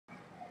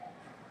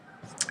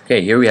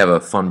Okay, here we have a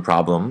fun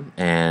problem,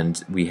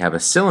 and we have a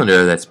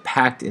cylinder that's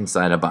packed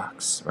inside a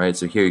box, right?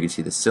 So here you can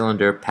see the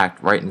cylinder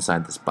packed right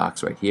inside this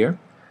box right here.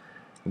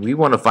 We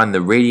want to find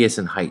the radius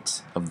and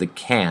height of the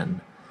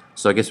can.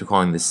 So I guess we're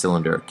calling this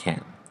cylinder a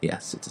can.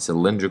 Yes, it's a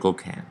cylindrical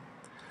can.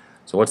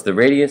 So what's the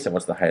radius and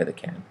what's the height of the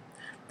can?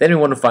 Then we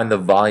want to find the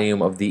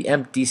volume of the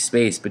empty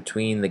space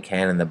between the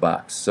can and the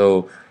box.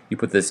 So you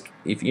put this,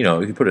 if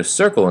you put a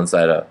circle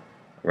inside a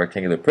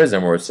rectangular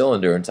prism or a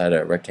cylinder inside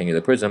a rectangular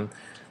prism,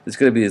 there's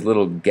going to be these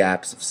little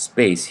gaps of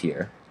space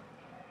here,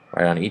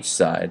 right on each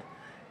side.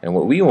 And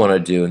what we want to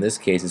do in this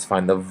case is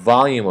find the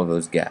volume of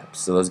those gaps.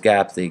 So those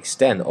gaps, they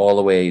extend all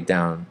the way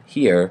down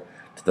here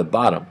to the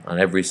bottom on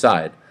every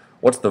side.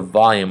 What's the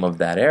volume of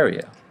that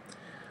area,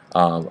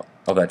 of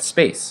that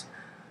space?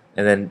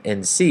 And then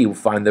in C, we'll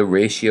find the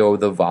ratio of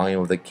the volume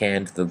of the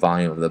can to the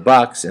volume of the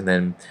box. And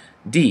then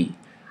D,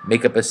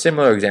 make up a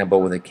similar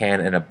example with a can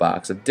and a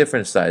box of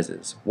different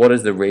sizes. What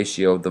is the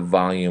ratio of the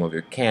volume of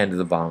your can to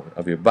the volume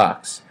of your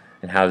box?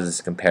 And how does this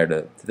compare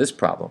to this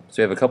problem?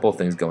 So we have a couple of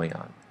things going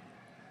on.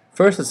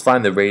 First, let's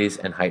find the radius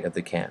and height of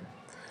the can.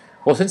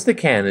 Well, since the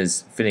can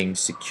is fitting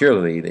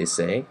securely, they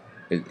say,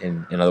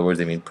 in other words,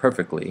 they mean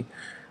perfectly,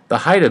 the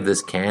height of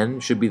this can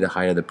should be the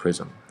height of the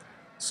prism.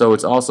 So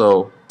it's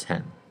also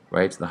 10,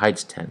 right? So the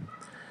height's 10.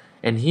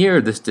 And here,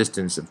 this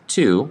distance of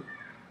 2,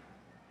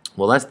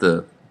 well, that's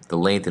the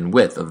length and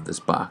width of this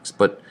box.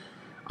 But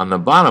on the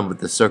bottom with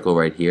the circle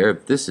right here,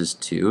 if this is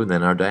 2,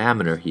 then our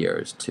diameter here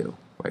is 2,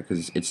 right?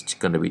 Because it's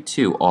going to be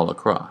 2 all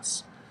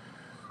across.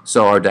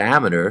 So our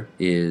diameter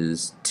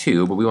is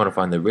 2, but we want to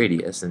find the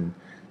radius, and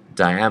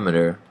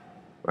diameter,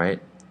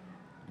 right,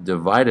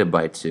 divided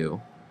by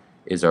 2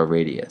 is our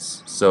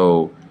radius.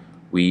 So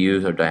we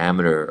use our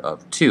diameter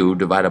of 2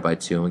 divided by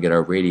 2, and we get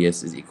our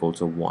radius is equal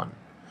to 1.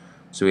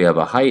 So we have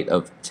a height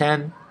of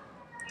 10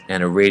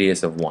 and a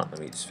radius of 1. Let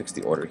me just fix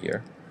the order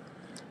here.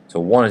 So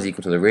 1 is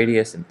equal to the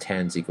radius, and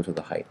 10 is equal to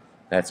the height.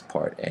 That's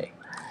part A.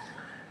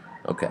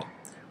 Okay.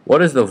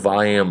 What is the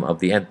volume of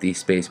the empty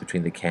space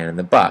between the can and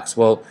the box?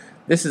 Well,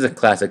 this is a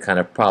classic kind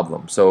of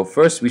problem. So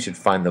first we should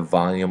find the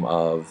volume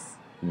of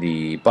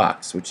the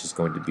box, which is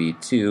going to be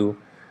 2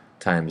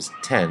 times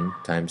 10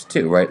 times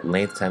 2, right?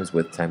 Length times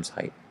width times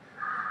height.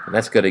 And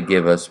that's going to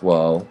give us,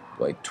 well,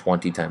 like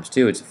 20 times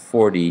 2, it's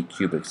 40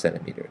 cubic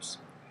centimeters.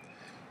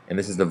 And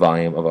this is the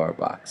volume of our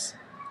box.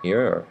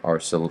 Here,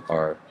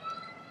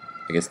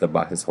 I guess the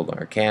box is holding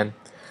our can.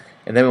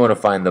 And then we want to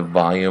find the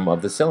volume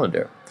of the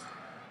cylinder.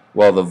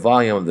 Well, the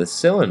volume of the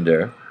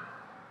cylinder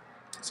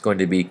is going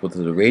to be equal to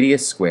the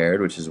radius squared,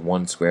 which is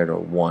 1 squared, or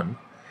 1,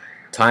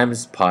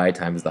 times pi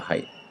times the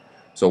height.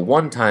 So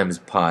 1 times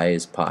pi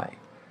is pi.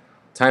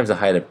 Times the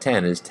height of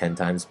 10 is 10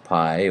 times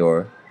pi,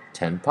 or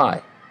 10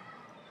 pi.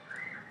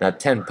 Now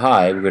 10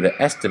 pi, we're going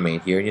to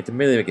estimate here, and you have to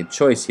really make a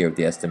choice here of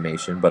the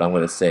estimation, but I'm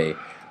going to say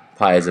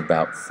pi is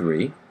about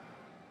 3.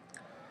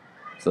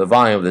 So the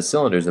volume of the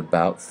cylinder is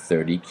about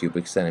 30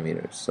 cubic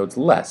centimeters. So it's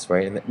less,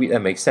 right? And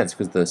that makes sense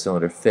because the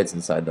cylinder fits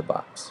inside the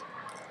box.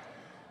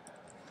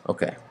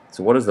 Okay,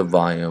 so what is the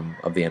volume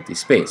of the empty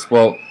space?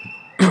 Well,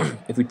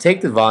 if we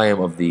take the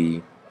volume of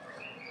the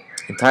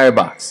entire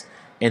box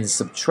and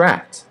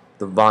subtract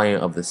the volume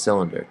of the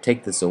cylinder,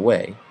 take this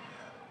away,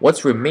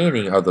 what's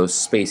remaining are those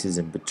spaces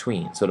in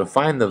between. So to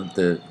find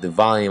the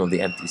volume of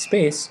the empty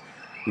space,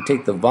 we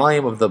take the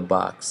volume of the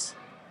box,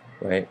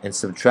 right, and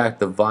subtract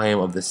the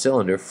volume of the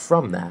cylinder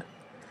from that.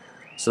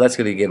 So that's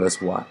going to give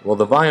us what? Well,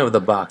 the volume of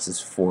the box is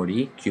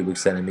 40 cubic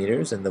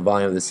centimeters, and the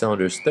volume of the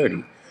cylinder is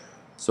 30.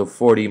 So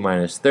 40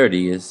 minus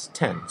 30 is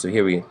 10. So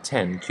here we get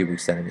 10 cubic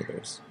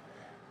centimeters.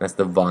 That's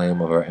the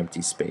volume of our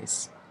empty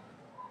space.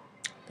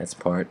 That's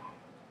part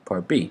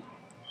B.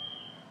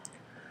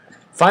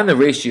 Find the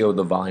ratio of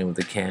the volume of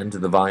the can to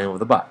the volume of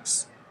the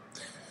box.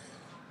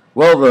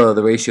 Well,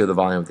 the ratio of the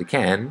volume of the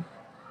can,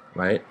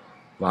 right,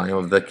 volume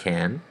of the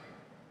can,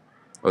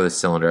 or the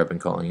cylinder I've been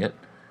calling it,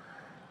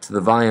 to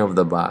the volume of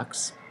the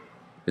box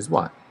is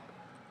what?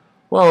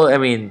 Well, I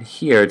mean,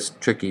 here it's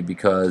tricky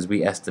because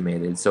we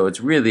estimated, so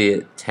it's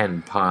really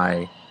 10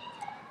 pi,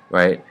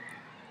 right,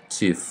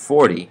 to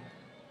 40.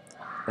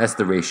 That's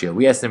the ratio.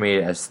 We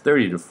estimated it as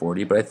 30 to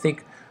 40, but I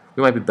think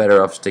we might be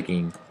better off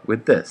sticking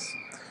with this.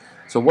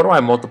 So what do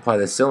I multiply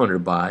the cylinder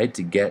by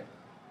to get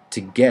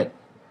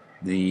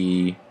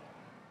the,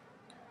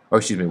 or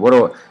excuse me,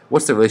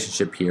 what's the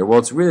relationship here? Well,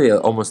 it's really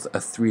almost a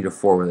 3 to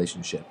 4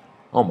 relationship,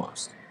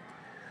 almost.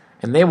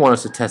 And they want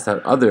us to test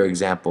out other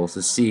examples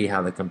to see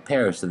how that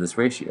compares to this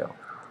ratio.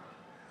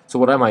 So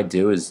what I might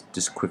do is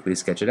just quickly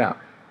sketch it out.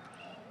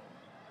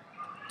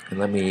 And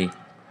let me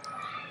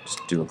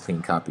just do a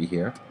clean copy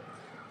here.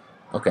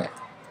 Okay,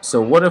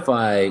 so what if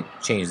I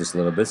change this a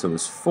little bit? So it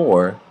was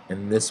 4,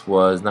 and this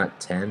was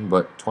not 10,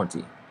 but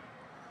 20.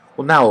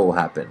 Well, now what will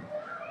happen?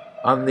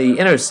 On the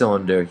inner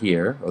cylinder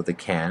here, or the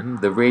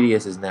can, the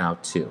radius is now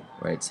 2,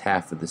 right? It's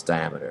half of this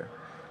diameter.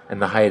 And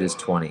the height is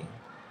 20.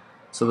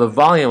 So the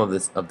volume of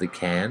the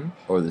can,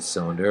 or the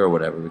cylinder, or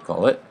whatever we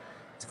call it,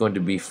 is going to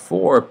be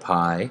 4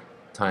 pi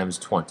times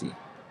 20,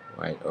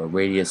 right? Or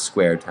radius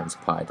squared times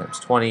pi times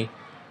 20,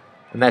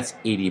 and that's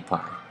 80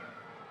 pi.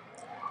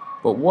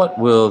 But what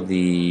will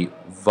the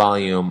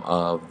volume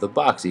of the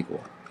box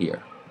equal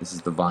here? This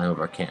is the volume of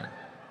our can.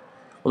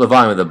 Well, the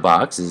volume of the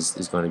box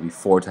is going to be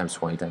 4 times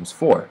 20 times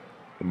 4.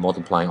 We're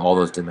multiplying all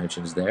those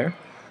dimensions there.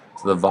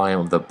 So the volume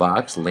of the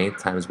box,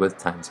 length times width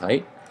times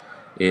height,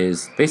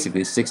 is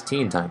basically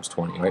 16 times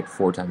 20, right?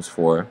 4 times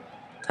 4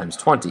 times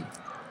 20.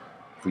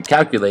 If we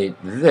calculate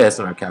this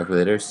on our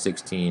calculator,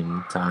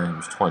 16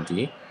 times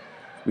 20,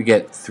 we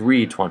get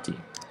 320.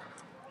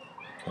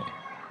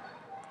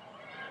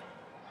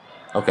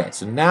 Okay,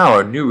 so now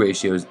our new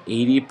ratio is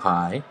 80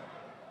 pi,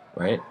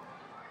 right,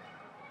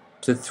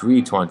 to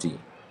 320.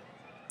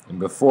 And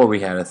before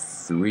we had a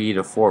 3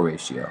 to 4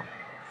 ratio.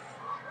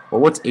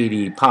 Well, what's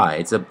 80 pi?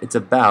 It's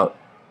about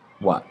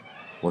what?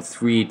 Well,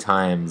 3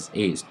 times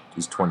 8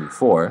 is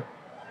 24,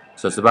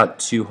 so it's about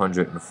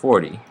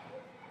 240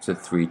 to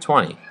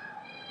 320.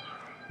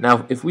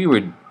 Now, if we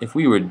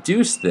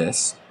reduce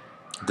this,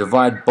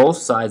 divide both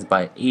sides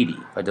by 80.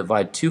 If I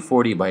divide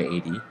 240 by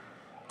 80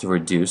 to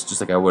reduce, just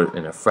like I would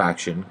in a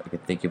fraction, I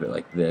could think of it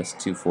like this: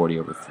 240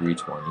 over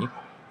 320.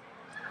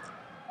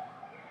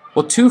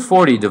 Well,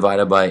 240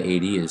 divided by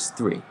 80 is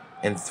 3,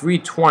 and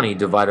 320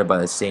 divided by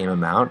the same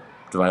amount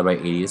divided by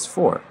 80 is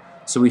 4.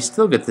 So we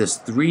still get this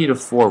 3 to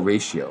 4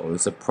 ratio,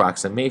 this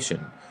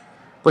approximation.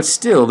 But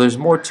still, there's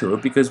more to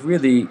it, because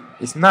really,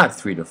 it's not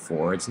 3 to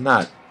 4. It's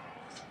not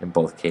in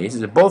both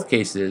cases. In both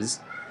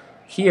cases,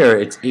 here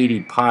it's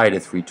 80 pi to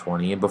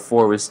 320, and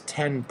before it was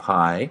 10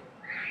 pi,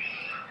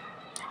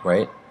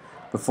 right?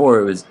 Before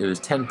it was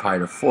 10 pi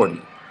to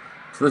 40.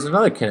 So there's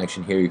another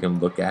connection here you can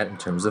look at in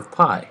terms of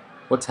pi.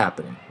 What's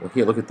happening? Well,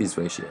 here, look at these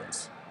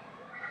ratios.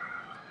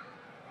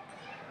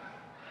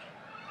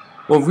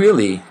 Well,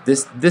 really,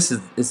 this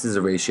is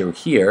a ratio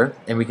here,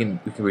 and we can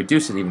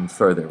reduce it even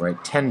further,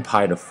 right? 10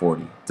 pi to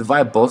 40.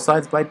 Divide both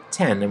sides by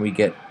 10, and we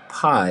get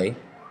pi,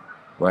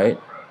 right,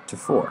 to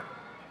 4.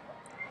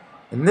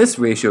 And this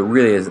ratio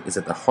really is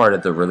at the heart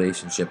of the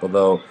relationship,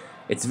 although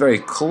it's very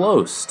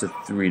close to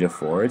 3 to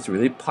 4. It's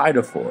really pi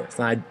to 4. It's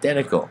not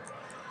identical.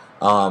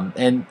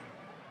 And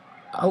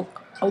I'll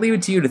leave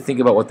it to you to think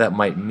about what that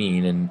might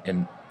mean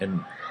and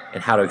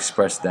how to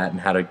express that and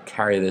how to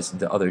carry this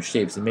into other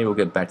shapes, and maybe we'll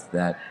get back to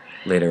that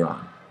later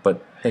on.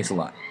 But thanks a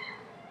lot.